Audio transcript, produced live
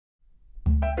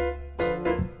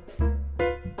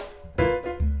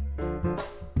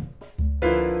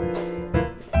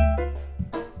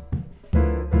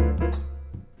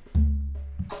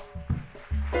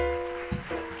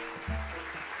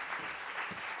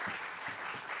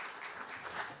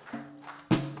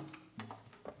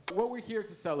What we're here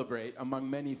to celebrate, among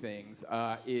many things,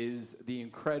 is the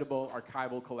incredible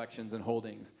archival collections and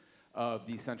holdings of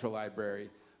the Central Library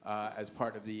as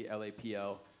part of the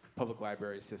LAPL Public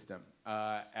Library System.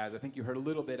 As I think you heard a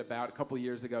little bit about, a couple of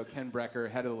years ago, Ken Brecker,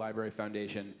 head of the Library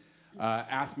Foundation,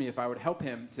 asked me if I would help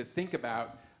him to think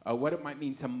about what it might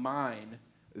mean to mine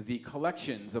the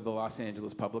collections of the Los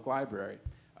Angeles Public Library.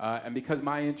 And because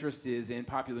my interest is in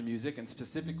popular music, and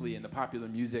specifically in the popular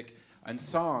music and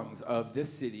songs of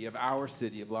this city, of our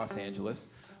city of Los Angeles,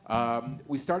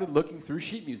 we started looking through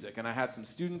sheet music. And I had some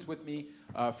students with me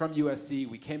from USC.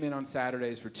 We came in on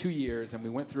Saturdays for 2 years, and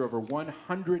we went through over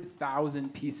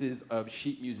 100,000 pieces of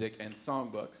sheet music and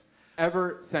songbooks.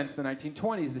 Ever since the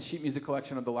 1920s, the sheet music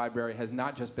collection of the library has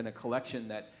not just been a collection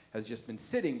that has just been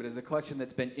sitting, but is a collection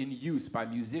that's been in use by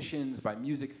musicians, by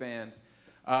music fans.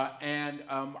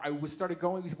 We started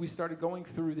going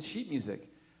through the sheet music,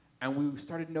 and we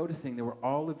started noticing there were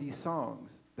all of these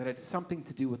songs that had something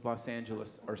to do with Los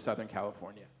Angeles or Southern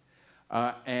California.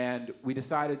 And we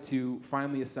decided to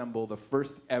finally assemble the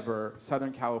first ever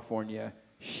Southern California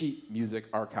sheet music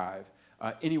archive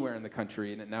anywhere in the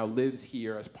country, and it now lives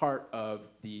here as part of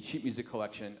the sheet music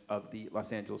collection of the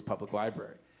Los Angeles Public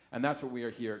Library. And that's what we are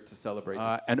here to celebrate.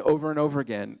 And over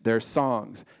again, there's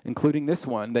songs, including this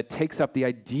one, that takes up the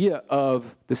idea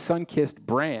of the sun-kissed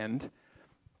brand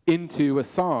into a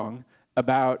song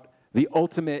about the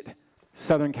ultimate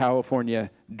Southern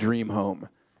California dream home,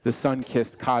 the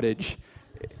sun-kissed cottage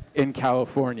in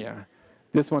California.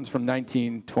 This one's from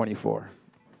 1924.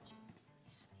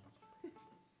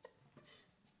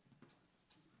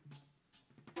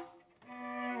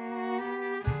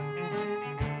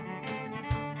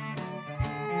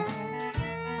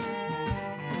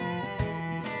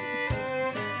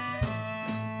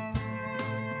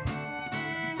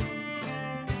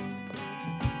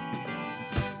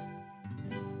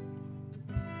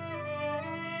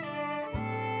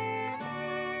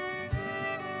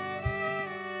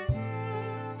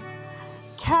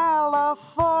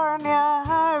 California,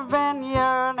 I've been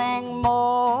yearning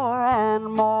more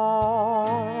and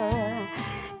more.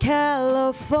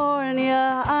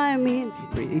 California, I mean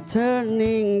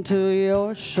returning to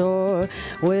your shore.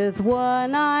 With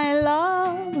one I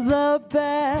love the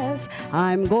best,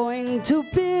 I'm going to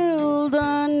build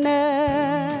a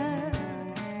nest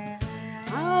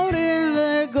out in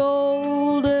the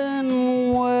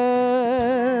golden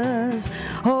west.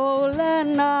 Oh,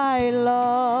 land I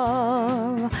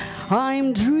love,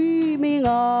 I'm dreaming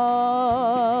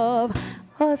of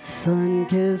a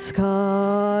sun-kissed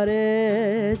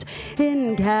cottage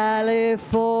in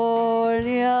California,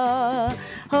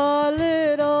 a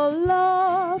little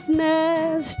love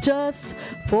nest just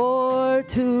for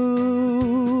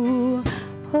two,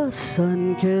 a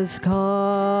sun-kissed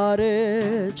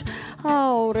cottage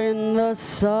out in the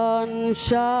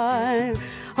sunshine,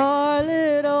 our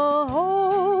little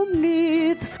home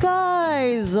 'neath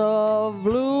skies of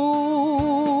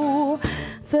blue.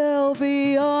 There'll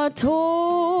be a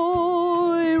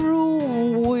toy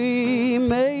room we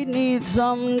may need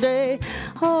someday,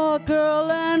 a girl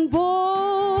and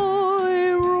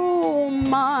boy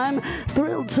room. I'm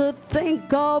thrilled to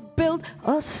think I'll build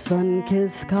a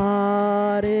sun-kissed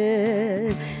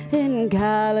cottage in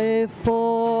California,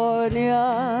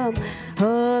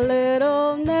 a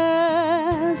little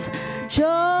nest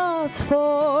just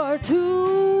for two.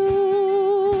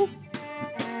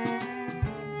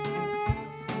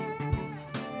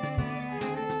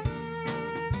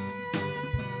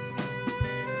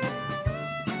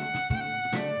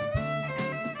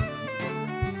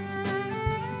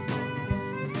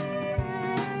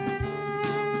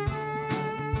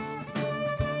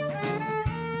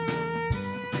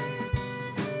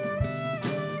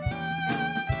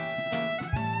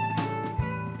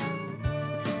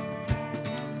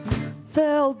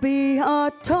 There'll be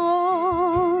a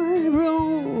toy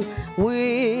room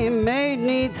we may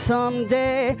need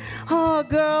someday, a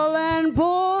girl and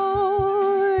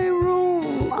boy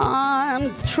room.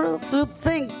 I'm thrilled to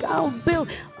think I'll build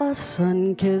a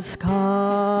sun-kissed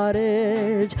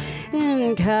cottage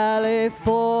in California,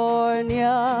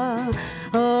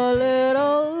 a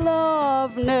little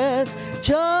love nest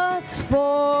just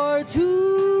for two.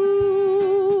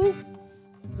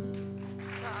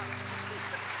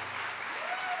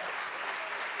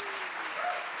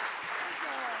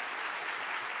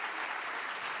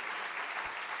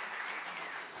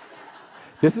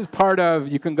 This is part of,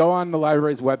 you can go on the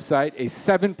library's website, a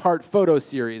 7-part photo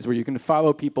series where you can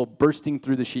follow people bursting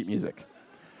through the sheet music,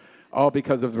 all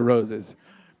because of the roses.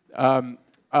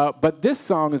 But this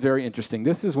song is very interesting.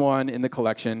 This is one in the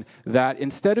collection that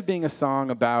instead of being a song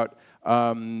about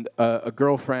a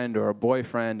girlfriend or a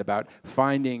boyfriend, about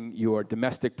finding your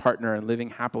domestic partner and living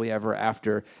happily ever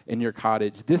after in your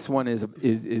cottage, this one is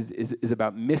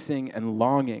about missing and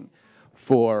longing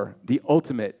for the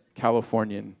ultimate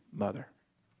Californian mother.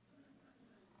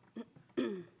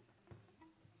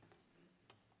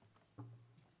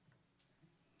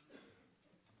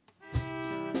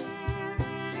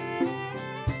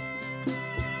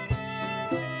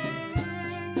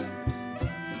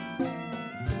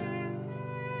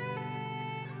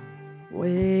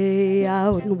 Way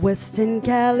out in Western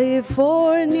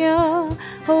California,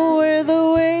 where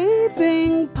the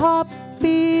waving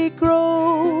poppy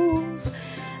grows,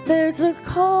 there's a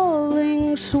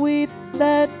calling sweet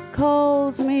that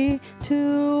calls me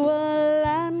to a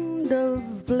land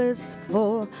of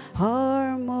blissful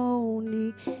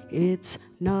harmony. It's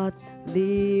not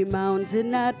the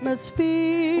mountain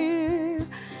atmosphere,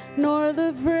 nor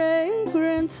the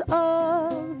fragrance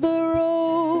of the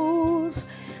rose.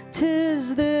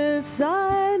 'Tis this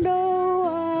I know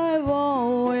I've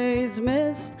always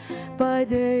missed by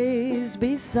days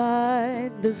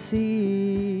beside the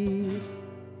sea.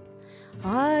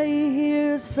 I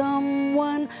hear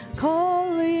someone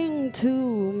calling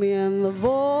to me, and the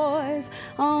voice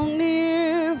I'll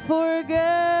ne'er forget.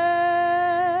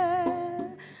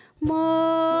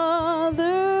 Mother's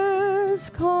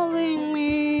calling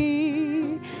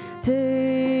me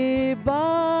day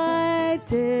by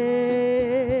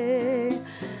day.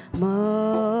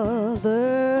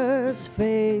 Mother's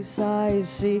face I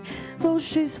see, though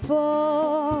she's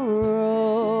far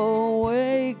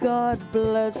away. God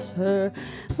bless her,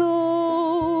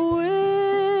 though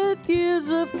with years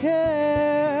of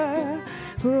care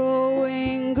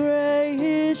growing gray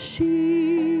is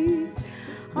she.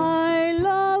 I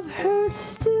love her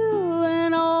still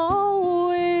and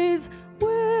always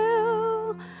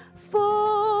will,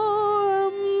 for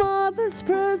mother's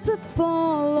prayers have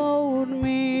followed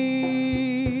me.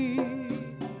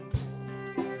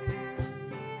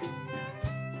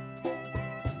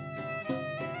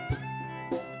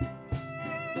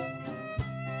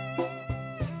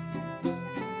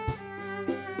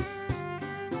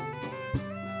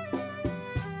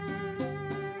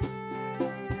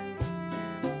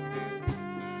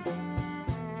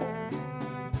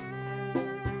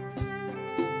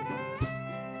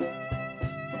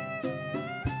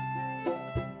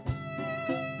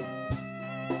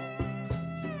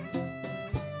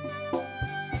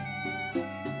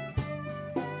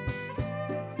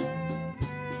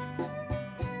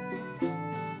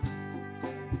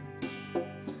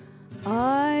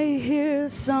 I hear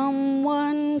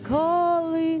someone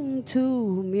calling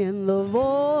to me, and the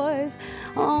voice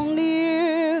I'll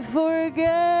ne'er forget.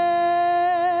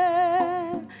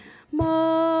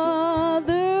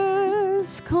 Mother's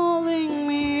calling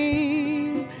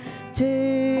me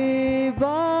day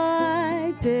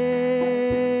by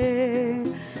day.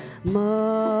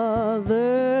 Mother's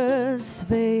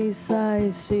face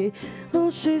I see, though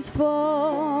she's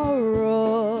far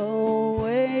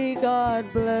away.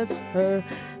 God bless her,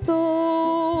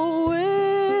 though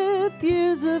with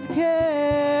years of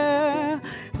care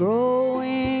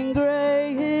growing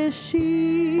gray is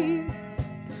she.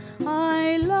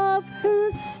 I love her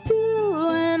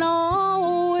still and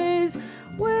always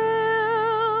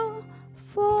will,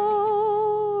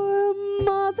 for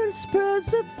mother's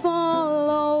prayers have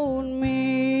followed me.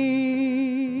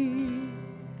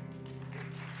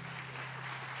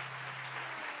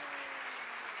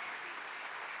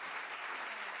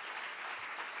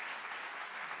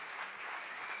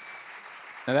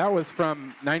 Now that was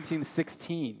from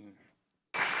 1916.